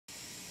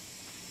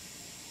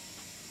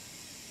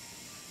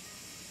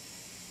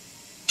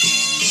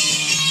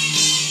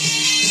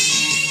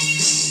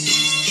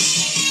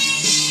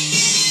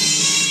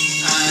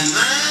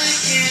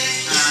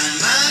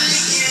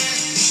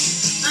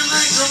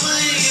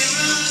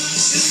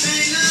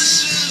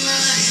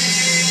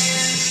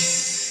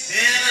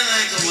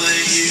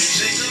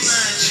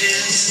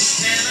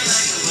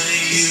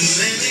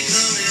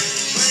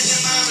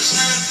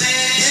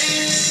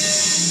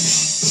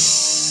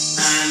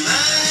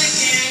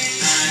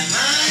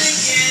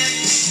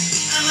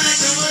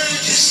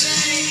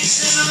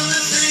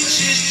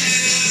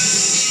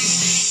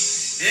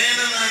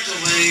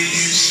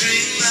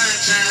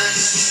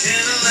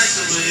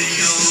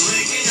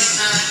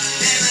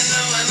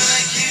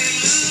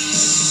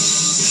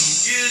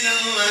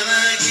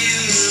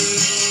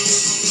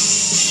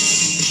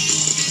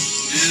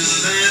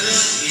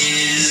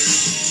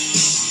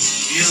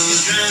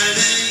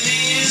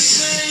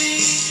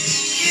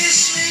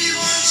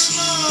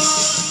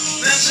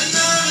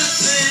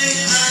thing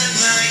I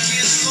like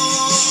it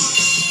for.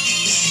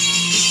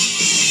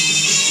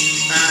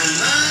 I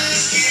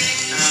like it,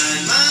 I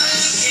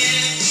like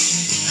it.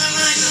 I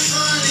like the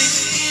funny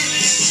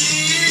feeling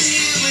being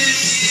here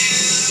with you.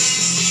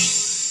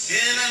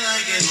 And I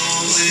like it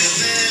more with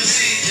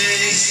every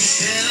day.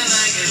 And I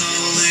like it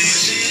always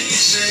when you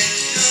say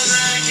you're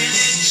liking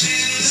it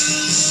too.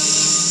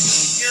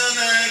 You're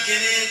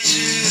liking it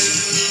too.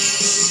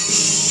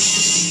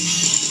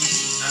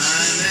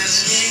 I'm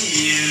asking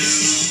you,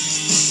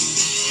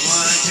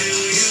 what do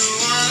you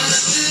wanna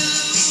do?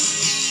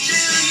 Do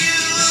you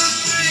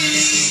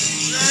agree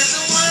that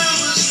the world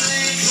was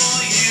made for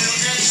you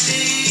and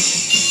me?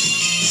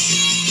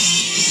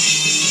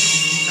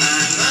 I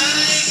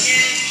like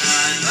it,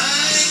 I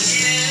like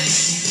it.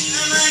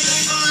 I like the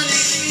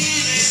funny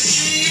feeling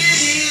being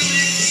here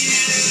with you.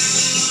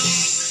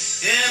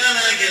 And I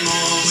like it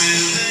more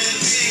with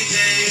every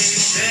day.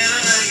 And I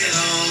like it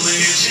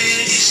always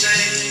when you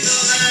say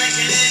you're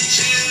liking it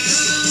too.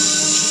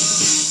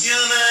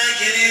 You're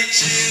liking it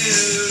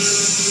too.